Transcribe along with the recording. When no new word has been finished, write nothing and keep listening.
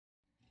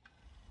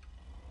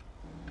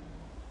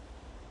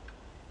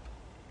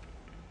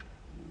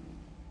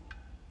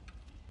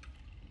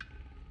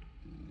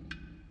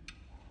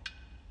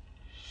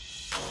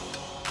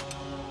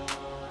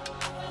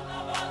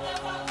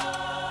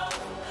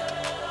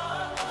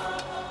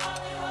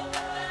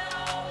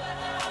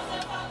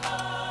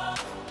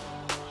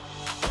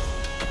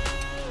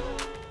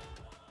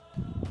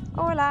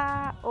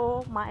Hola!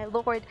 Oh my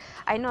lord,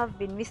 I know I've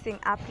been missing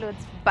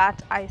uploads,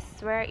 but I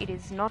swear it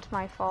is not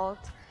my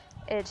fault.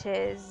 It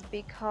is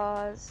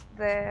because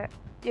the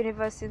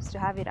universe seems to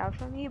have it out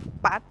for me,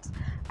 but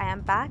I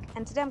am back,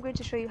 and today I'm going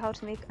to show you how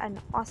to make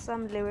an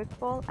awesome lyric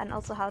bowl and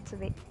also how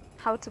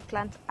to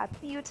plant a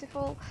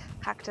beautiful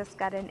cactus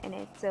garden in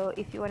it. So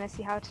if you want to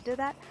see how to do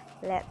that,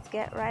 let's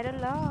get right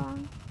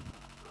along.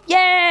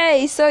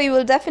 Yay! So you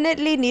will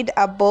definitely need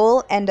a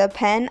bowl and a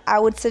pen. I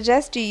would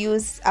suggest you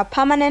use a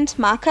permanent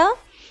marker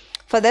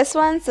for this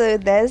one. So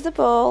there's the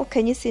bowl.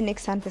 Can you see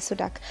Nick's hand, the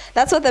sudak?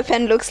 That's what the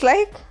pen looks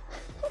like.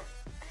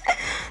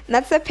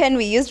 That's the pen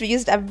we used. We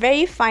used a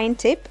very fine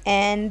tip,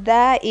 and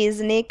that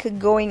is Nick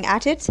going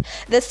at it.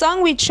 The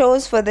song we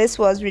chose for this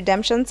was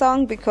Redemption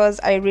Song because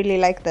I really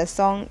like the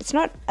song.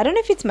 I don't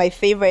know if it's my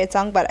favorite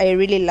song, but I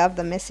really love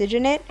the message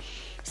in it.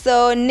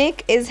 So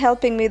Nick is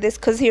helping me this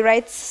because he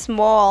writes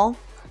small.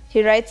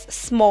 He writes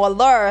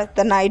smaller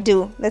than I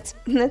do. Let's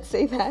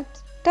say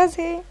that. Does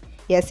he?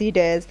 Yes, he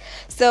does.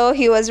 So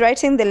he was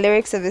writing the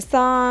lyrics of the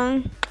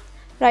song.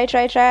 Right.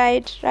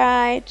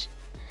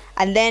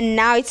 And then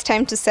now it's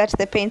time to set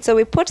the paint. So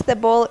we put the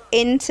bowl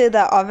into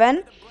the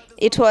oven.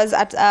 It was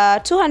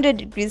at 200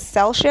 degrees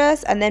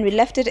Celsius, and then we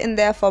left it in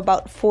there for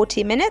about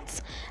 40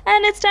 minutes.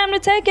 And it's time to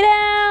take it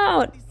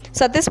out.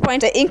 So at this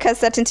point, the ink has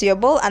set into your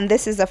bowl, and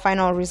this is the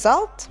final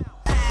result.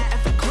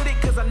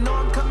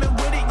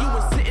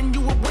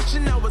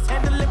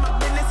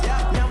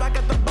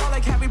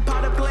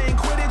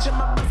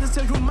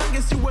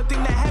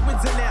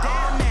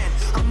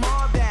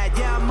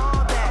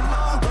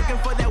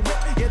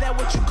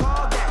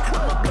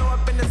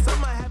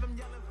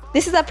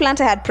 This is a plant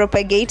I had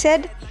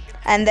propagated,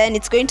 and then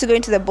it's going to go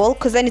into the bowl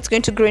because then it's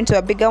going to grow into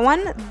a bigger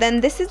one.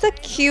 Then this is a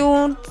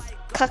cute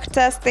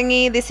cactus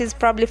thingy. This is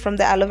probably from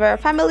the aloe vera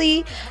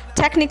family.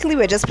 Technically,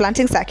 we're just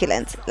planting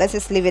succulents. Let's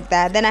just leave it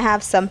there. Then I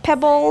have some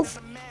pebbles,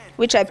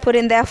 which I put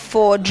in there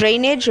for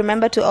drainage.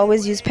 Remember to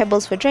always use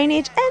pebbles for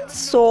drainage, and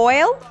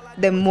soil,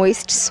 the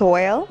moist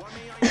soil.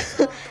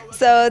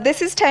 So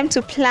this is time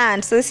to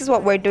plant. So this is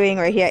what we're doing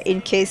right here,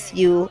 in case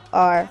you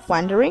are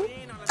wondering.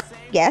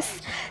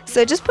 Yes,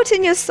 so just put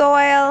in your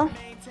soil,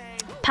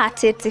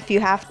 pat it if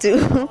you have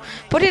to.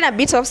 Put in a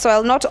bit of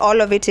soil, not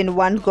all of it in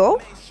one go.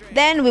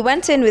 Then we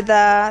went in with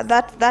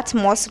that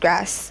moss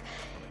grass.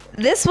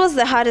 This was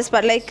the hardest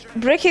part. Like,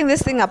 breaking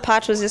this thing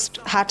apart was just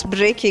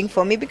heartbreaking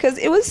for me because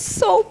it was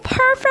so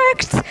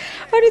perfect.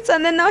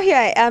 And then now here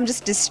I am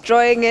just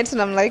destroying it,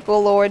 and I'm like, oh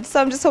Lord. So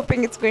I'm just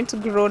hoping it's going to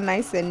grow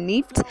nice and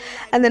neat,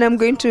 and then I'm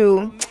going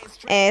to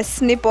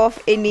snip off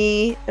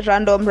any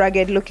random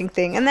ragged looking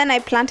thing. And then I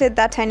planted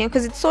that tiny one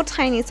because it's so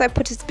tiny, so I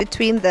put it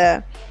between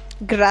the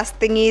grass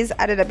thingies,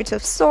 added a bit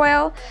of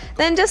soil,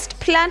 then just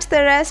plant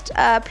the rest.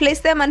 Place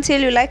them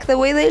until you like the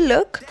way they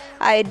look.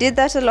 I did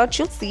that a lot.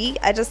 You'll see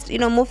I just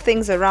move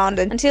things around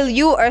until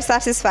you are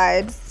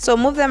satisfied. So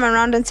move them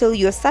around until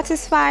you're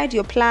satisfied,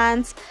 your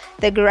plants,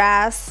 the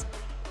grass,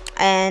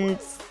 and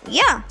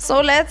yeah,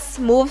 so let's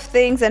move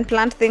things and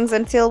plant things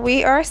until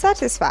we are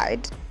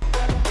satisfied.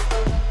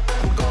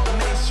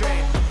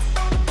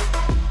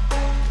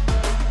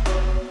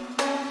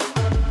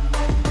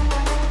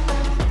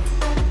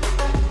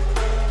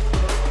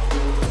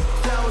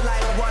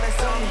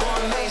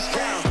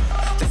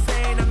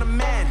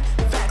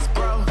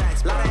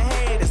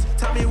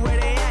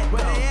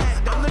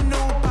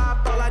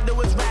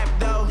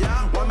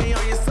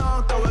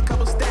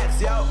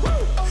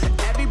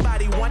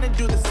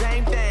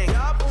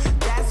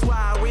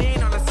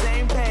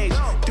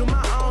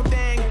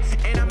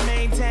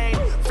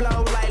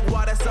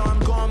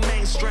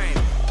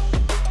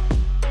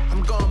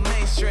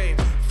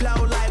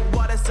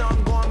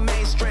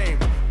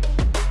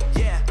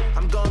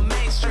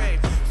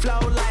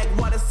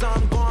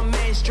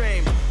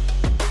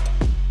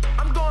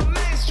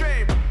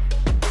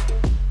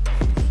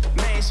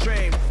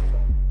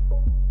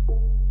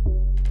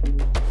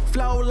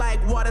 Flow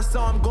like water,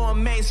 so I'm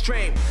going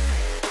mainstream.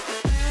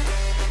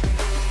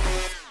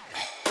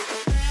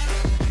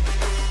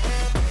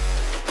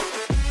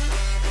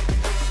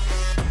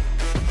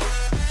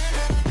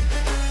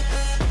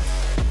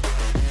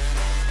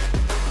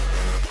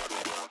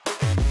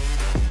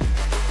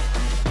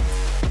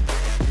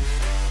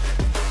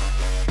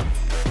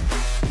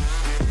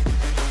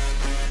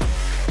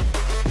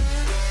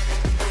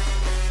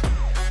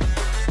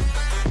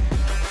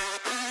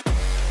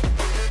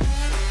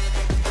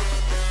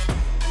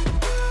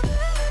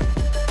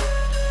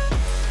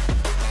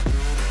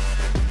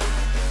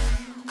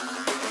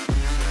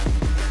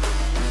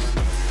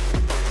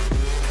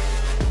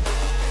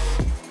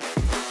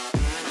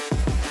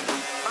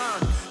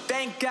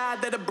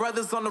 That the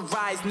brothers on the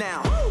rise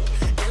now.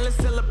 Endless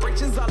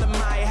celebrations all in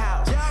my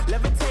house.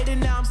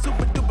 Levitating now, I'm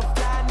super duper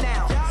fly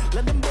now.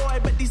 London boy,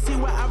 but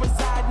DC where I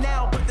reside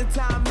now. Put the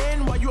time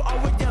in while you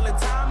always yelling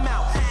time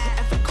out.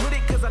 And for quit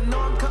it, cause I know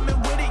I'm coming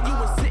with it. You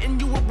were sitting,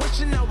 you were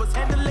wishing I was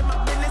handling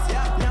my business.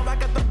 Now I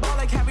got the ball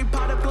like Harry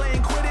Potter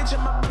playing Quidditch.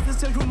 And my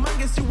business is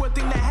humongous, you would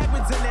think that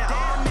happens in there.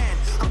 Damn man,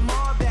 I'm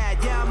all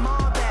that, yeah, I'm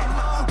all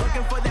that.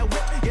 Working for that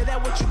whip, yeah,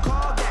 that what you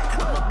call that.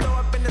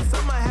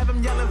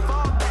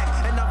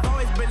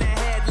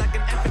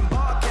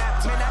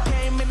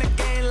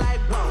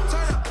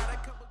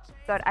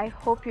 god, I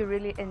hope you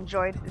really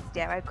enjoyed this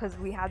DIY because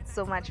we had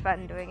so much fun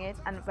doing it.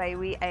 And by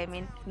we, I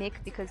mean Nick,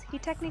 because he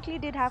technically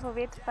did half of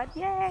it, but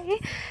yay.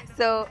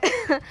 So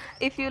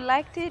if you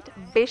liked it,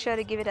 be sure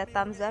to give it a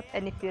thumbs up,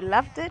 and if you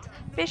loved it,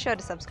 be sure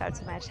to subscribe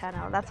to my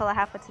channel. That's all I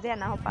have for today,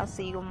 and I hope I'll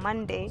see you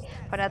Monday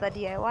for another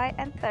DIY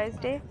and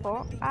Thursday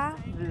for a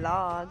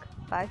vlog.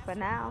 Bye for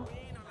now.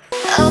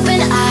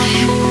 Open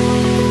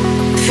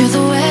eye, feel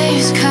the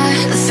waves cut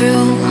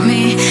through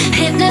me,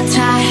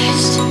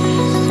 hypnotized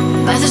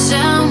by the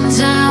sounds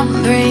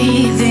I'm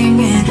breathing.